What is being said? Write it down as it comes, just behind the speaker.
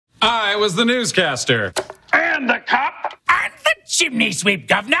was the newscaster. And the cop. And the chimney sweep,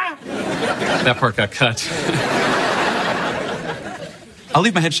 governor. That part got cut. I'll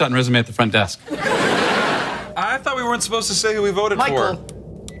leave my headshot and resume at the front desk. I thought we weren't supposed to say who we voted Michael, for.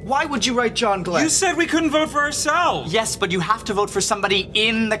 why would you write John Glenn? You said we couldn't vote for ourselves. Yes, but you have to vote for somebody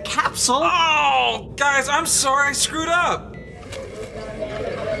in the capsule. Oh, guys, I'm sorry I screwed up.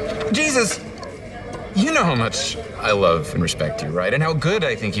 Jesus, you know how much I love and respect you, right? And how good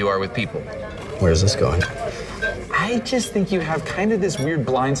I think you are with people. Where's this going? I just think you have kind of this weird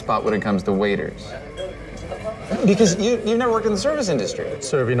blind spot when it comes to waiters. Because you've never worked in the service industry.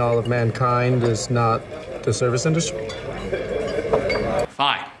 Serving all of mankind is not the service industry?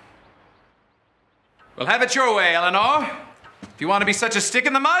 Fine. Well, have it your way, Eleanor. If you want to be such a stick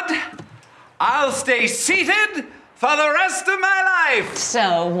in the mud, I'll stay seated for the rest of my life.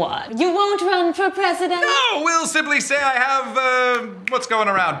 So what? You won't run for president? No, we'll simply say I have, what's going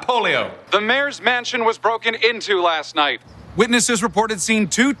around? Polio. The mayor's mansion was broken into last night. Witnesses reported seeing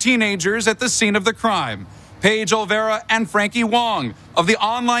two teenagers at the scene of the crime. Paige Olvera and Frankie Wong of the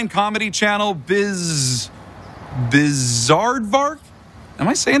online comedy channel Bizarrevark? Am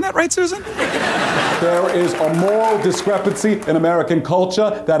I saying that right, Susan? There is a moral discrepancy in American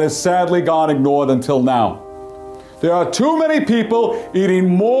culture that has sadly gone ignored until now. There are too many people eating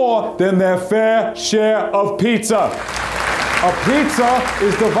more than their fair share of pizza. A pizza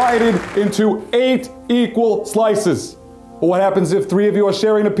is divided into 8 equal slices. Well, what happens if 3 of you are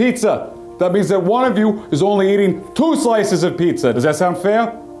sharing a pizza? That means that one of you is only eating 2 slices of pizza. Does that sound fair?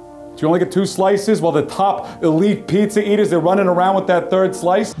 Do you only get 2 slices while the top elite pizza eaters, they're running around with that 3rd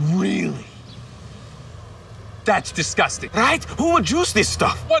slice? Really? That's disgusting. Right? Who would use this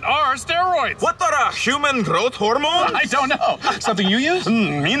stuff? What are steroids? What are human growth hormones? I don't know. Something you use?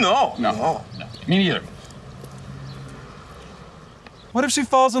 Me, no. No. Me neither. What if she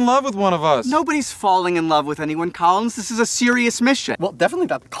falls in love with one of us? Nobody's falling in love with anyone, Collins. This is a serious mission. Well, definitely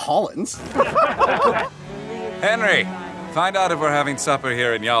not Collins. Henry, find out if we're having supper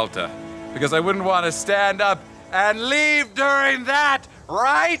here in Yalta. Because I wouldn't want to stand up and leave during that,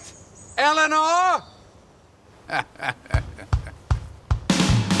 right, Eleanor?